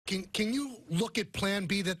can you look at Plan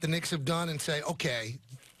B that the Knicks have done and say, okay,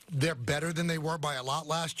 they're better than they were by a lot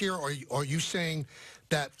last year, or are you saying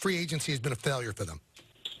that free agency has been a failure for them?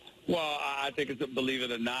 Well, I think it's a believe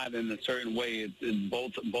it or not, in a certain way, it's in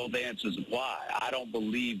both answers apply. I don't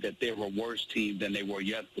believe that they're a worse team than they were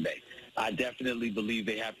yesterday. I definitely believe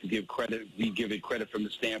they have to give credit. We give it credit from the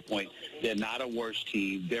standpoint they're not a worse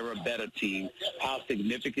team. They're a better team. How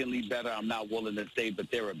significantly better, I'm not willing to say,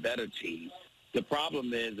 but they're a better team. The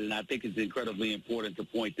problem is, and I think it's incredibly important to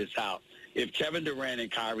point this out, if Kevin Durant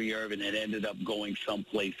and Kyrie Irving had ended up going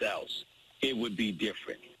someplace else, it would be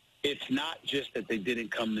different. It's not just that they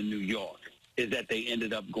didn't come to New York, it's that they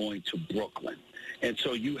ended up going to Brooklyn. And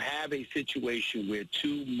so you have a situation where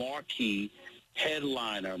two marquee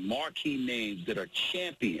names that are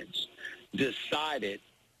champions decided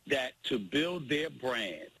that to build their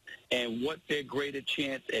brand and what their greater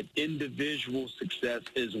chance at individual success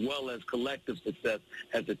as well as collective success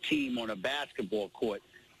as a team on a basketball court,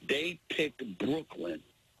 they picked Brooklyn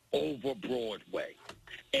over Broadway.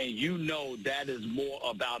 And you know that is more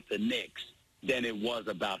about the Knicks than it was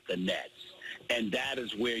about the Nets. And that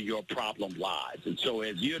is where your problem lies. And so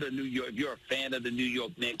if you're if you're a fan of the New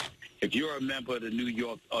York Knicks, if you're a member of the New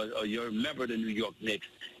York or you're a member of the New York Knicks,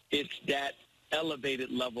 it's that elevated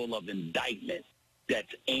level of indictment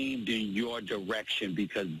that's aimed in your direction,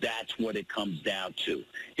 because that's what it comes down to.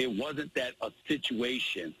 It wasn't that a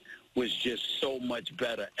situation was just so much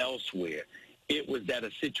better elsewhere. It was that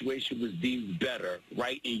a situation was deemed better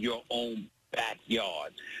right in your own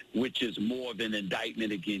backyard, which is more of an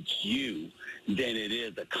indictment against you than it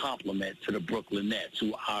is a compliment to the Brooklyn Nets,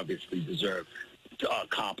 who obviously deserve a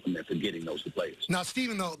compliment for getting those players. Now,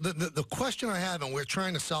 Stephen, though, the question I have, and we're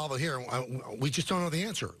trying to solve it here, we just don't know the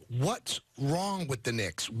answer. What's wrong with the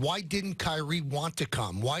Knicks? Why didn't Kyrie want to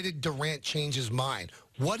come? Why did Durant change his mind?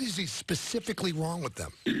 What is specifically wrong with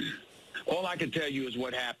them? All I can tell you is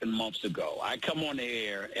what happened months ago. I come on the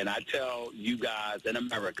air and I tell you guys in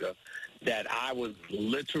America that I was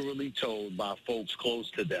literally told by folks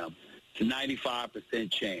close to them, it's a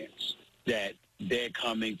 95% chance that they're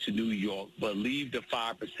coming to New York, but leave the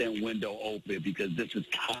 5% window open because this is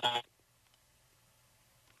time.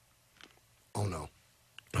 Oh, no.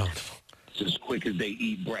 As quick as they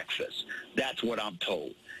eat breakfast. That's what I'm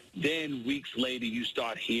told. Then weeks later, you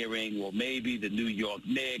start hearing, well, maybe the New York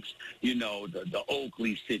Knicks, you know, the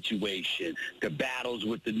Oakley situation, the battles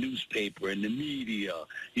with the newspaper and the media,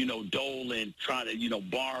 you know, Dolan trying to, you know,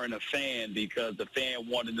 borrowing a fan because the fan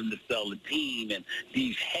wanted them to sell the team, and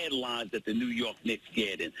these headlines that the New York Knicks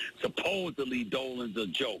get, and supposedly Dolan's a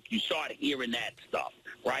joke. You start hearing that stuff,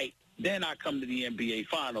 right? Then I come to the NBA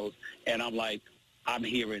Finals, and I'm like, I'm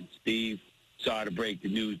hearing, Steve, sorry to break the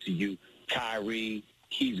news to you, Kyrie,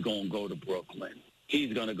 he's going to go to Brooklyn.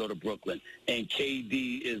 He's going to go to Brooklyn. And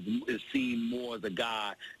KD is seen more as a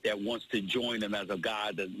guy that wants to join him as a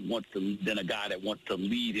guy that wants to, than a guy that wants to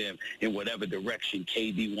lead him in whatever direction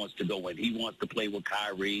KD wants to go in. He wants to play with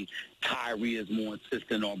Kyrie. Kyrie is more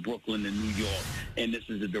insistent on Brooklyn than New York, and this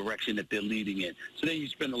is the direction that they're leading in. So then you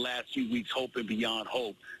spend the last few weeks hoping beyond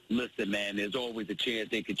hope. Listen, man, there's always a chance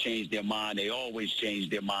they could change their mind. They always change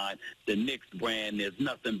their mind. The Knicks brand, there's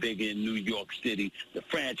nothing bigger in New York City. The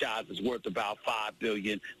franchise is worth about $5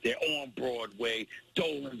 billion. They're on Broadway.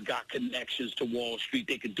 Dolan's got connections to Wall Street.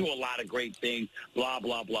 They could do a lot of great things, blah,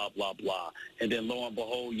 blah, blah, blah, blah. And then lo and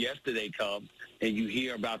behold, yesterday comes, and you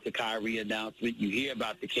hear about the Kyrie announcement, you hear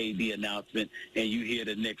about the KD announcement, and you hear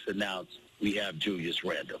the Knicks announce we have Julius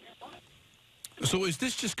Randle. So is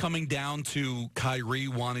this just coming down to Kyrie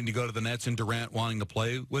wanting to go to the Nets and Durant wanting to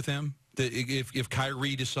play with him? If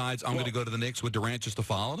Kyrie decides I'm going to go to the Knicks, would Durant just to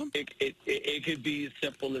follow them? It could be as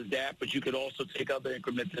simple as that, but you could also take other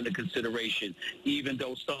increments into consideration. Even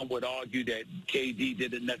though some would argue that KD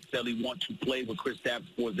didn't necessarily want to play with Kristaps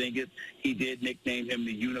Porzingis, he did nickname him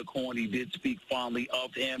the Unicorn. He did speak fondly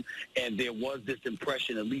of him, and there was this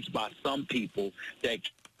impression, at least by some people, that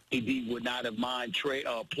KD would not have mind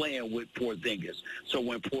playing with Porzingis. So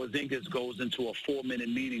when Porzingis goes into a 4-minute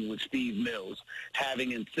meeting with Steve Mills,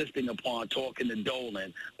 insisting upon talking to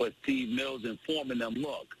Dolan, but Steve Mills informing them,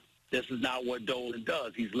 look, this is not what Dolan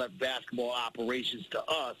does. He's left basketball operations to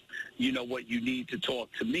us. You know what, you need to talk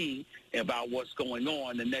to me about what's going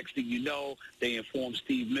on. The next thing you know, they inform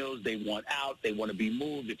Steve Mills they want out, they want to be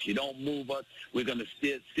moved. If you don't move us, we're going to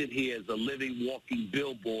sit here as a living, walking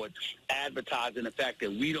billboard advertising the fact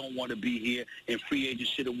that we don't want to be here, and free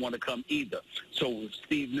agents shouldn't want to come either. So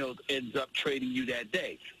Steve Mills ends up trading you that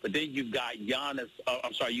day. But then you've got you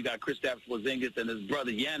got Kristaps Porzingis and his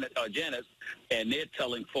brother Giannis, and they're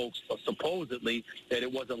telling folks supposedly that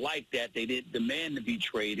it wasn't like that. They didn't demand to be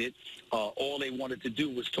traded. traded. All they wanted to do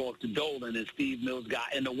was talk to Dolan, and Steve Mills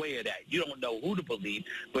got in the way of that. You don't know who to believe,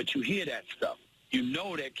 but you hear that stuff. You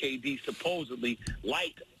know that KD supposedly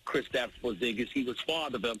liked Kristaps Porzingis. He was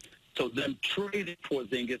fond of him. So them trading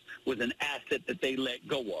Porzingis was an asset that they let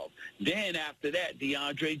go of. Then after that,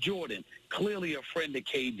 DeAndre Jordan, clearly a friend of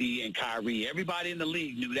KD and Kyrie. Everybody in the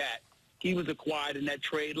league knew that. He was acquired in that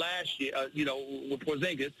trade last year, with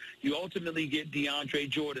Porzingis. You ultimately get DeAndre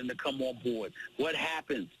Jordan to come on board. What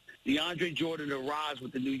happens? DeAndre Jordan arrives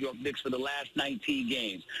with the New York Knicks for the last 19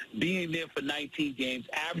 games. Being there for 19 games,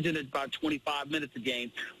 averaging about 25 minutes a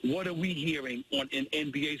game, what are we hearing in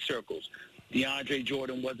NBA circles? DeAndre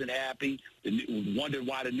Jordan wasn't happy. Wondered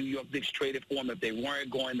why the New York Knicks traded for him if they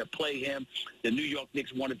weren't going to play him. The New York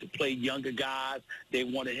Knicks wanted to play younger guys. They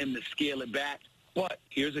wanted him to scale it back. But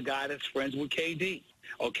here's a guy that's friends with KD.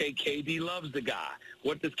 Okay, KD loves the guy.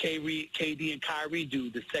 What does KD and Kyrie do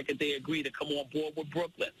the second they agree to come on board with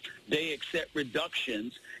Brooklyn? They accept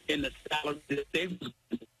reductions in the salary that they was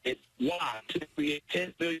why? To create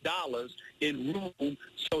 $10 million in room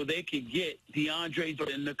so they could get DeAndre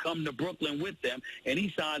Jordan to come to Brooklyn with them, and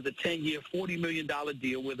he signs a 10-year, $40 million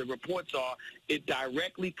deal where the reports are it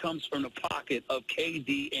directly comes from the pocket of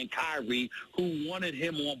KD and Kyrie, who wanted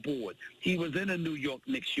him on board. He was in a New York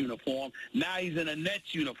Knicks uniform. Now he's in a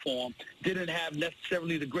Nets uniform. Didn't have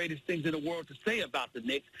necessarily the greatest things in the world to say about the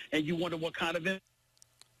Knicks, and you wonder what kind of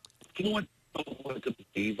influence to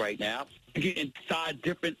believe right now. Get inside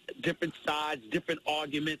different sides, different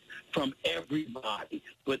arguments from everybody.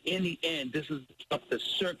 But in the end, this is stuff that's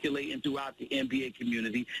circulating throughout the NBA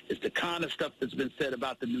community. It's the kind of stuff that's been said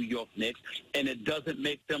about the New York Knicks, and it doesn't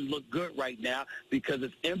make them look good right now because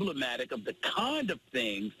it's emblematic of the kind of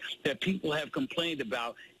things that people have complained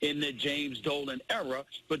about in the James Dolan era.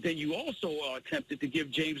 But then you also are tempted to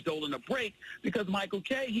give James Dolan a break because Michael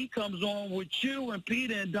Kay, he comes on with you and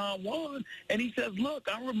Peter and Don Juan, and he says, look,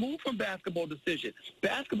 I'm removed from basketball decision.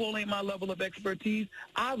 Basketball ain't my level of expertise.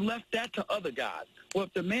 I've left that to other guys. Well,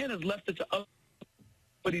 if the man has left it to other,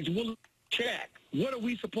 but he's willing to check, what are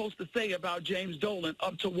we supposed to say about James Dolan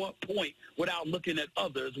up to what point without looking at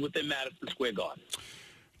others within Madison Square Garden?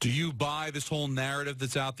 Do you buy this whole narrative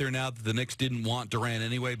that's out there now that the Knicks didn't want Durant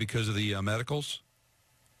anyway because of the medicals?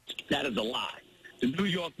 That is a lie. The New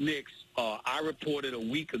York Knicks, I reported a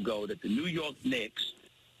week ago that the New York Knicks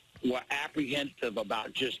were apprehensive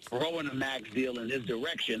about just throwing a max deal in his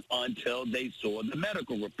direction until they saw the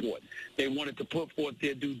medical report. They wanted to put forth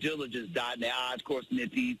their due diligence, dotting their I's, crossing their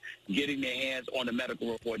T's, getting their hands on the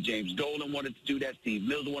medical report. James Dolan wanted to do that. Steve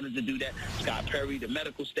Mills wanted to do that. Scott Perry, the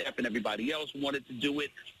medical staff, and everybody else wanted to do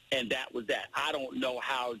it. And that was that. I don't know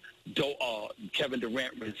how Kevin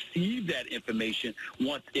Durant received that information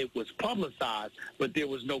once it was publicized, but there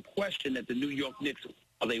was no question that the New York Knicks,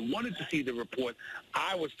 they wanted to see the report.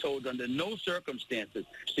 I was told under no circumstances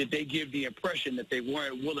did they give the impression that they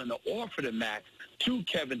weren't willing to offer the max to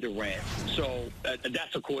Kevin Durant. So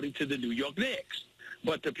that's according to the New York Knicks.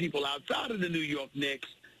 But the people outside of the New York Knicks,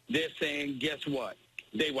 they're saying, guess what?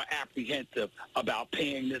 They were apprehensive about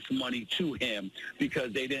paying this money to him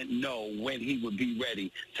because they didn't know when he would be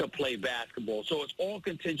ready to play basketball. So it's all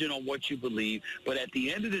contingent on what you believe. But at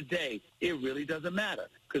the end of the day, it really doesn't matter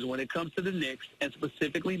because when it comes to the Knicks, and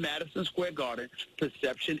specifically Madison Square Garden,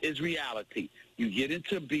 perception is reality. You get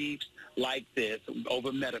into beefs like this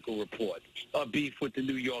over medical reports, a beef with the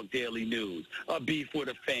New York Daily News, a beef with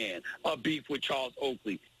a fan, a beef with Charles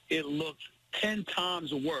Oakley. It looks 10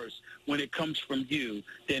 times worse when it comes from you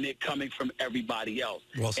than it coming from everybody else.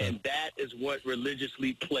 Well said. And that is what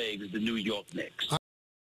religiously plagues the New York Knicks.